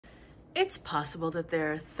It's possible that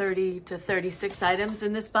there are 30 to 36 items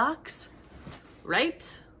in this box,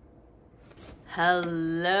 right?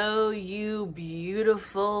 Hello, you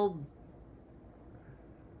beautiful...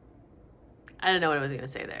 I don't know what I was gonna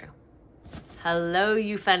say there. Hello,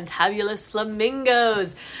 you fantabulous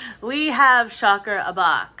flamingos. We have, shocker, a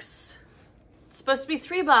box. It's supposed to be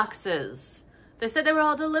 3 boxes. They said they were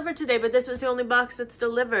all delivered today, but this was the only box that's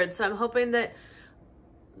delivered. So I'm hoping that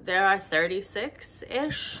there are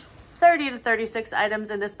 36-ish, 30 to 36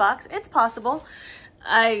 items in this box. It's possible.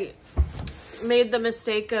 I made the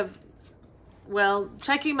mistake of, well,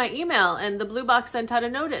 checking my email, and the Blue Box sent out a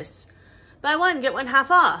notice. Buy one, get one half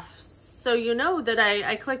off. So you know that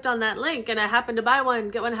I clicked on that link and I happened to buy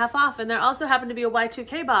one, get one half off. And there also happened to be a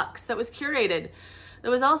Y2K box that was curated that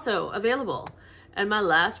was also available. And my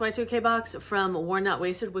last Y2K box from Worn Not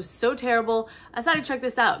Wasted was so terrible. I thought I'd check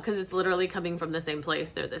this out because it's literally coming from the same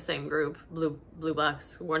place. They're the same group, Blue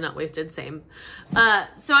Box, Worn Not Wasted, same.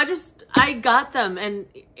 So I got them, and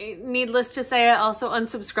needless to say, I also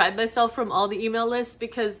unsubscribed myself from all the email lists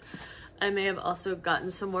because I may have also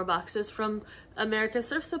gotten some more boxes from America's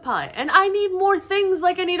Thrift Supply. And I need more things,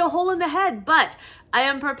 like I need a hole in the head, but I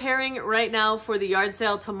am preparing right now for the yard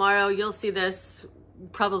sale tomorrow. You'll see this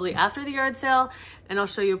probably after the yard sale, and I'll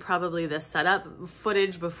show you probably the setup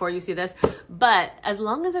footage before you see this. But as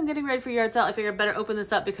long as I'm getting ready for yard sale, I figure I better open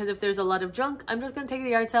this up, because if there's a lot of junk, I'm just gonna take the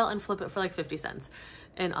yard sale and flip it for like 50 cents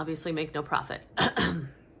and obviously make no profit.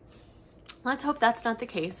 Let's hope that's not the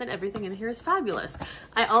case and everything in here is fabulous.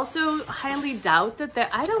 I also highly doubt that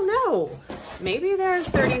I don't know, maybe there's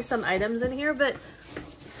 30 some items in here, but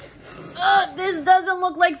this doesn't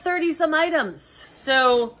look like 30 some items.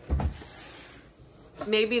 So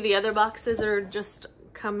maybe the other boxes are just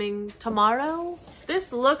coming tomorrow.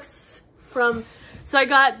 This looks from, so I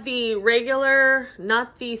got the regular,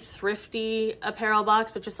 not the thrifty apparel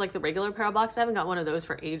box, but just like the regular apparel box. I haven't got one of those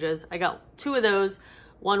for ages. I got 2 of those.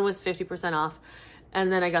 One was 50% off.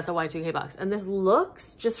 And then I got the Y2K box. And this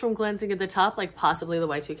looks, just from glancing at the top, like possibly the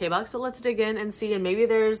Y2K box, but let's dig in and see. And maybe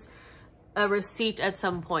there's a receipt at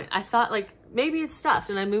some point. I thought like, maybe it's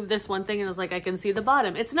stuffed, and I moved this one thing and I was like, I can see the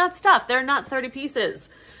bottom. It's not stuffed. They're not 30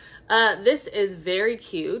 pieces. This is very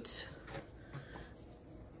cute.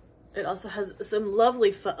 It also has some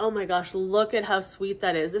lovely, oh my gosh, look at how sweet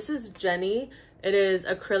that is. This is Jenny. It is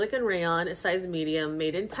acrylic and rayon, a size medium,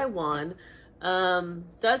 made in Taiwan.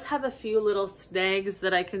 Does have a few little snags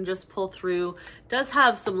that I can just pull through. Does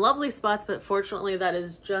have some lovely spots, but fortunately that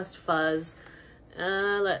is just fuzz.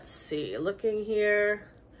 Let's see, looking here.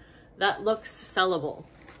 That looks sellable.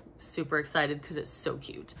 Super excited because it's so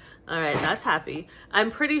cute. All right, that's happy.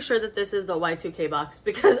 I'm pretty sure that this is the Y2K box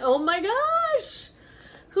because, oh my gosh,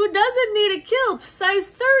 who doesn't need a kilt? Size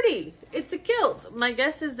 30, it's a kilt. My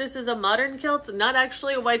guess is this is a modern kilt, not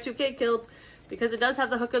actually a Y2K kilt, because it does have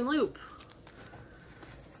the hook and loop.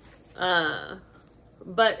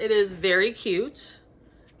 But it is very cute.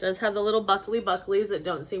 Does have the little bucklies that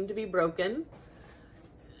don't seem to be broken.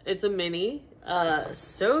 It's a mini.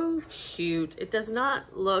 So cute. It does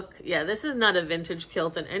not look, yeah, this is not a vintage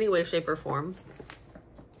kilt in any way, shape, or form.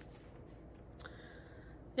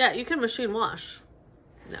 Yeah, you can machine wash.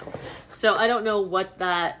 No. So I don't know what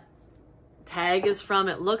that tag is from.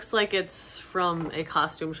 It looks like it's from a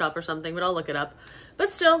costume shop or something, but I'll look it up.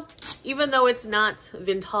 But still, even though it's not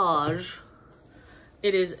vintage,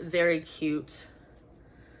 it is very cute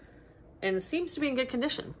and seems to be in good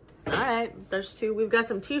condition. All right, there's 2. We've got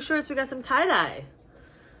some t-shirts. We got some tie-dye.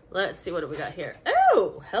 Let's see, what do we got here?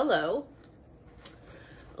 Oh, hello.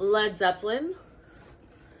 Led Zeppelin.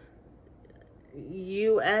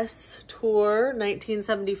 US Tour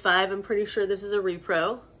 1975. I'm pretty sure this is a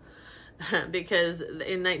repro because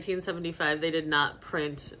in 1975, they did not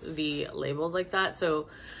print the labels like that. So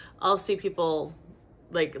I'll see people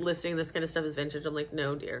like listing this kind of stuff as vintage. I'm like,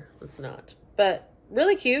 no, dear, it's not. But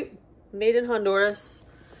really cute. Made in Honduras.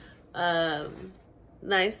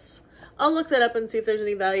 Nice. I'll look that up and see if there's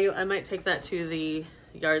any value. I might take that to the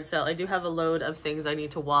yard sale. I do have a load of things I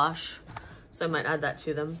need to wash, so I might add that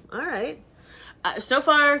to them. All right. So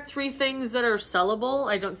far, 3 things that are sellable.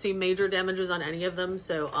 I don't see major damages on any of them,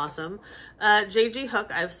 so awesome. JG Hook,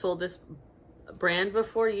 I've sold this brand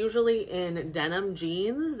before, usually in denim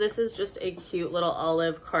jeans. This is just a cute little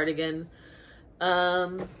olive cardigan.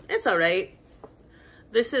 It's all right.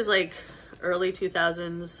 This is like early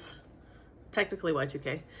 2000s, technically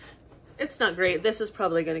Y2K. It's not great. This is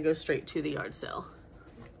probably going to go straight to the yard sale.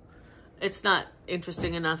 It's not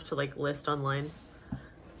interesting enough to like list online.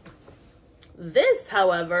 This,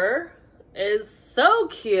 however, is so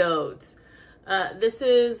cute. This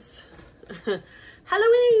is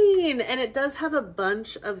Halloween! And it does have a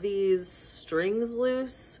bunch of these strings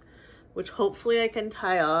loose, which hopefully I can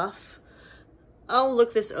tie off. I'll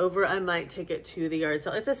look this over. I might take it to the yard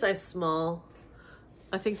sale. It's a size small.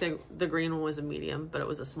 I think the green one was a medium, but it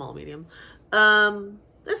was a small medium.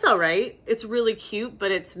 That's all right. It's really cute,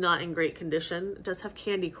 but it's not in great condition. It does have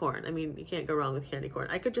candy corn. I mean, you can't go wrong with candy corn.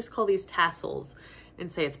 I could just call these tassels and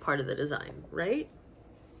say it's part of the design, right?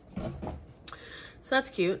 So that's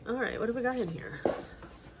cute. All right, what do we got in here?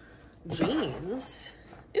 Jeans.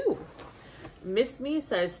 Ooh. Miss Me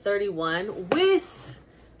size 31 with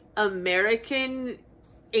American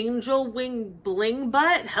angel wing bling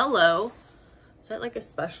butt. Hello. Is that like a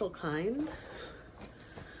special kind?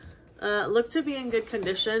 Look to be in good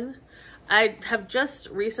condition. I have just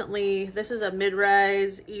recently, this is a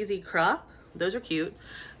mid-rise easy crop. Those are cute.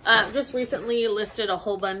 Just recently listed a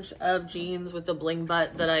whole bunch of jeans with the bling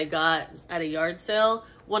butt that I got at a yard sale.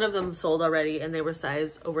 One of them sold already and they were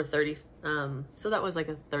size over 30. So that was like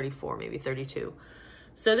a 34, maybe 32.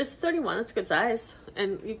 So this is 31, that's a good size.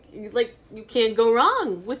 And you can't go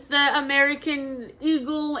wrong with the American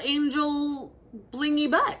Eagle Angel blingy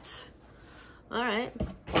butt. All right.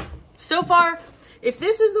 So far, if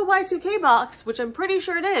this is the Y2K box, which I'm pretty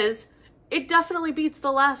sure it is, it definitely beats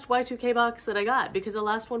the last Y2K box that I got because the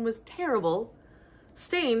last one was terrible,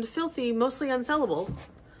 stained, filthy, mostly unsellable,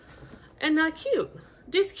 and not cute.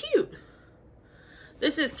 Just cute.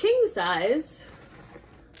 This is king size,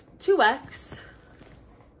 2X,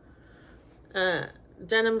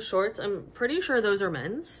 denim shorts. I'm pretty sure those are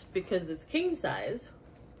men's because it's king size.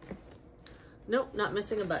 Nope, not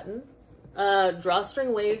missing a button.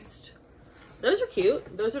 Drawstring waist. Those are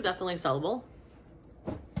cute. Those are definitely sellable.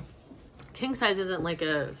 King size isn't like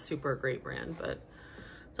a super great brand, but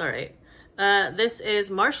it's all right. This is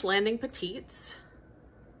Marsh Landing Petites.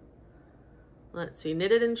 Let's see,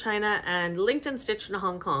 knitted in China and linked and stitched in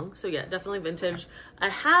Hong Kong. So yeah, definitely vintage. I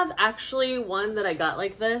have actually one that I got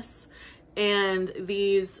like this, and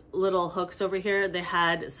these little hooks over here, they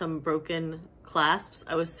had some broken clasps.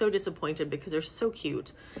 I was so disappointed because they're so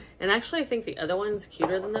cute. And actually I think the other one's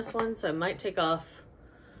cuter than this one, so I might take off,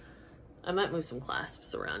 I might move some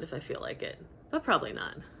clasps around if I feel like it, but probably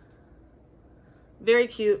not. Very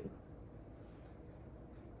cute.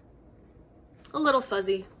 A little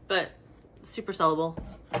fuzzy, but super sellable.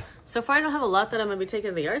 So far I don't have a lot that I'm gonna be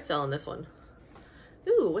taking to the yard sale on this one.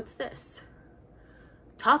 Ooh, what's this?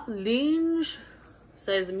 Top Linge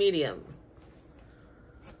size medium.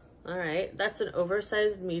 All right, that's an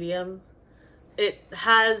oversized medium. It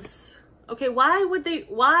has, okay, why would they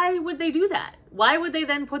do that? Why would they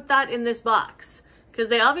then put that in this box? Because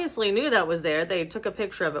they obviously knew that was there. They took a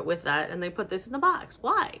picture of it with that and they put this in the box.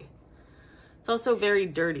 Why? It's also very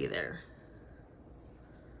dirty there.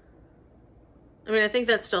 I mean, I think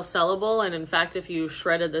that's still sellable. And in fact, if you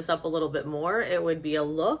shredded this up a little bit more, it would be a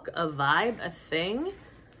look, a vibe, a thing.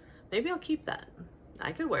 Maybe I'll keep that.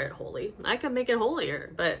 I could wear it wholly. I could make it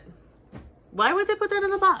holier, but why would they put that in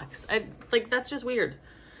the box? That's just weird.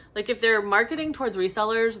 Like if they're marketing towards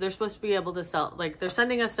resellers, they're supposed to be able to sell, like they're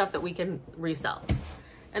sending us stuff that we can resell.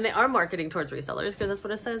 And they are marketing towards resellers because that's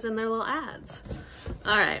what it says in their little ads.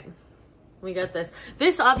 All right, we got this.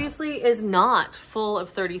 This obviously is not full of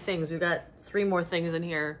 30 things. We've got 3 more things in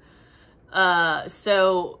here.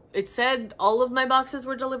 So it said all of my boxes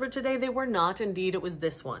were delivered today. They were not. Indeed, it was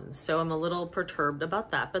this one. So I'm a little perturbed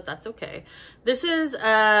about that, but that's okay. This is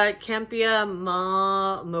Campia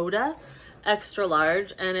Moda extra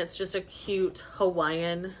large, and it's just a cute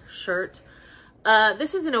Hawaiian shirt.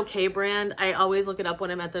 This is an okay brand. I always look it up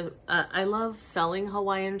when I'm at the, I love selling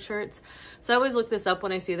Hawaiian shirts. So I always look this up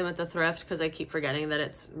when I see them at the thrift because I keep forgetting that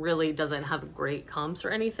it's really doesn't have great comps or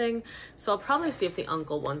anything. So I'll probably see if the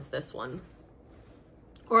uncle wants this one,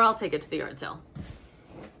 or I'll take it to the yard sale.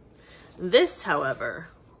 This, however,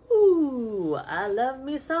 ooh, I love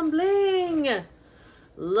me some bling.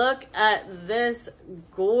 Look at this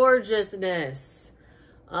gorgeousness.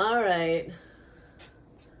 All right.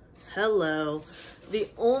 Hello. The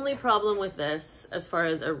only problem with this, as far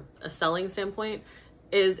as a selling standpoint,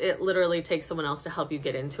 is it literally takes someone else to help you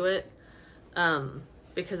get into it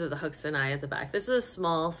because of the hooks and eye at the back. This is a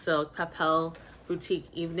small silk Papel boutique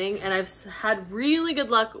evening, and I've had really good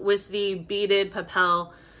luck with the beaded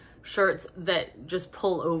Papel shirts that just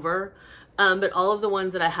pull over. But all of the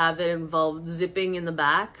ones that I have that involve zipping in the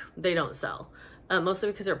back, they don't sell.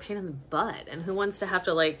 Mostly because they're a pain in the butt, and who wants to have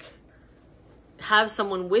to like have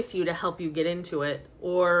someone with you to help you get into it?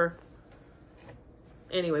 Or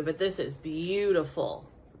anyway, but this is beautiful.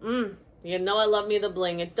 You know I love me the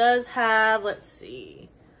bling. It does have, let's see,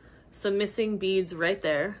 some missing beads right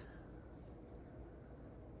there.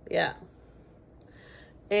 Yeah.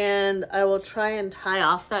 And I will try and tie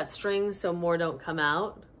off that string so more don't come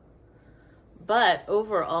out. But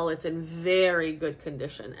overall, it's in very good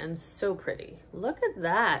condition and so pretty. Look at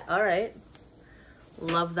that. All right.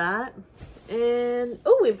 Love that. And,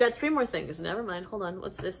 oh, we've got 3 more things. Never mind. Hold on.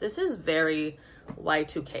 What's this? This is very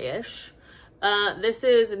Y2K-ish. This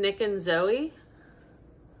is Nick and Zoe.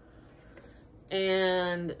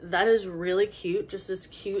 And that is really cute. Just this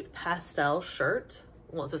cute pastel shirt.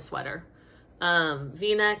 Well, it's a sweater.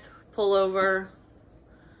 V-neck, pullover.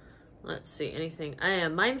 Let's see, anything. I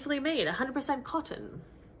am mindfully made, 100% cotton.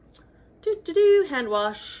 Hand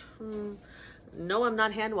wash. No, I'm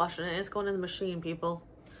not hand washing it. It's going in the machine, people.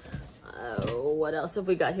 What else have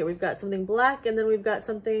we got here? We've got something black, and then we've got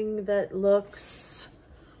something that looks...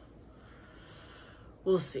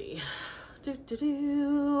 We'll see.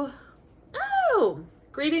 Oh,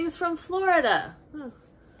 greetings from Florida.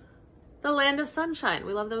 The land of sunshine.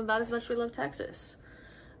 We love them about as much as we love Texas.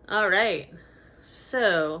 All right.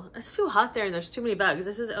 So it's too hot there and there's too many bugs.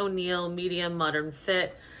 This is O'Neill medium modern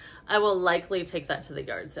fit. I will likely take that to the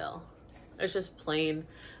yard sale. It's just plain.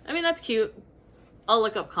 I mean, that's cute. I'll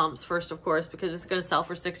look up comps first, of course, because it's going to sell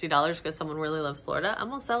for $60 because someone really loves Florida. I'm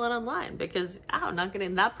going to sell it online because I'm not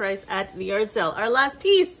getting that price at the yard sale. Our last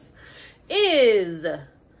piece is,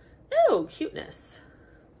 oh, cuteness.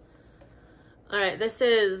 All right, this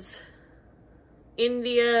is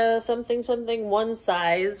India something something, one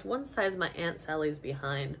size my Aunt Sally's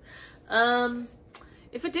behind.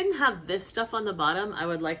 If it didn't have this stuff on the bottom, I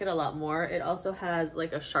would like it a lot more. It also has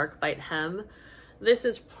like a shark bite hem. This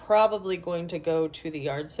is probably going to go to the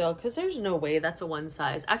yard sale because there's no way that's a one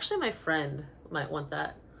size. Actually, my friend might want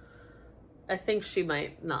that. I think she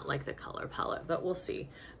might not like the color palette, but we'll see.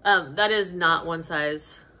 That is not one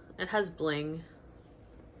size. It has bling.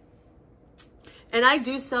 And I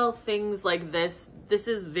do sell things like this. This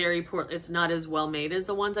is very poor. It's not as well made as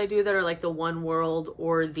the ones I do that are like the One World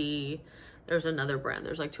or the, there's another brand.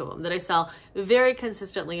 There's like 2 of them that I sell very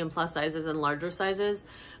consistently in plus sizes and larger sizes.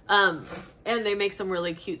 And they make some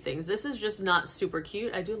really cute things. This is just not super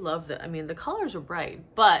cute. I do love that. I mean, the colors are bright,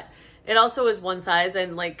 but it also is one size.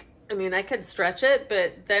 And like, I mean, I could stretch it,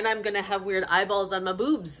 but then I'm going to have weird eyeballs on my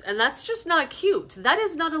boobs. And that's just not cute. That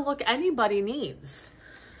is not a look anybody needs.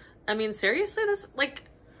 I mean, seriously, that's like,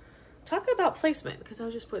 talk about placement, because I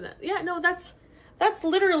was just putting that. Yeah, no, that's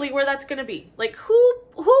literally where that's going to be. Like, who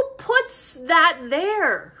puts that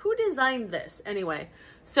there? Who designed this? Anyway,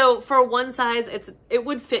 so for one size, it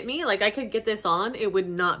would fit me. Like, I could get this on. It would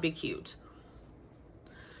not be cute.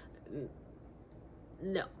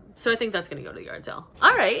 No. So I think that's going to go to the yard sale.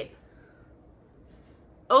 All right.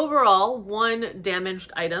 Overall, 1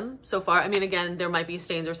 damaged item so far. I mean, again, there might be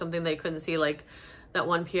stains or something they couldn't see, like that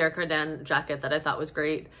one Pierre Cardin jacket that I thought was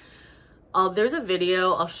great. There's a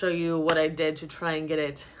video. I'll show you what I did to try and get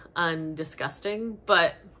it undisgusting,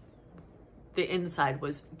 but the inside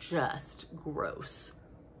was just gross.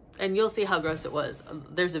 And you'll see how gross it was.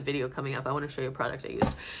 There's a video coming up. I want to show you a product I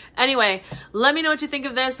used. Anyway, let me know what you think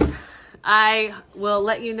of this. I will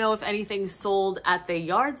let you know if anything's sold at the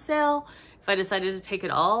yard sale. If I decided to take it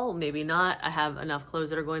all, maybe not. I have enough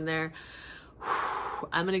clothes that are going there.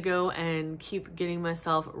 I'm gonna go and keep getting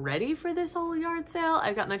myself ready for this whole yard sale.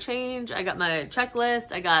 I got my change, I got my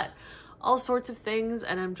checklist, I got all sorts of things,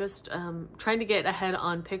 and I'm just trying to get ahead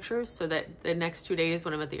on pictures so that the next 2 days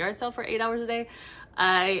when I'm at the yard sale for 8 hours a day,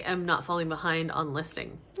 I am not falling behind on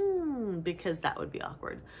listing, because that would be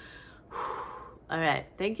awkward. All right,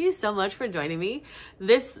 thank you so much for joining me.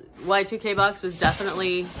 This Y2K box was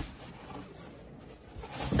definitely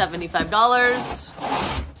 $75.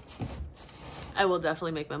 I will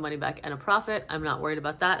definitely make my money back and a profit. I'm not worried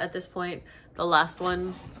about that at this point. The last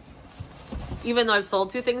one, even though I've sold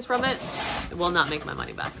 2 things from it, it will not make my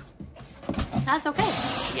money back. That's okay.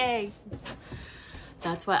 Yay.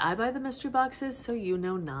 That's why I buy the mystery boxes, so you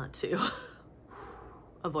know not to.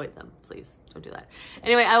 Avoid them, please. Don't do that.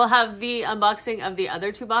 Anyway, I will have the unboxing of the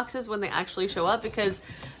other 2 boxes when they actually show up, because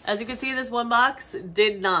as you can see, this one box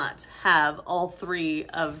did not have all 3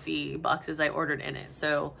 of the boxes I ordered in it.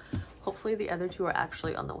 So hopefully the other 2 are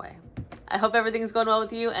actually on the way. I hope everything's going well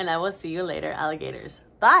with you, and I will see you later, alligators.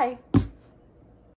 Bye.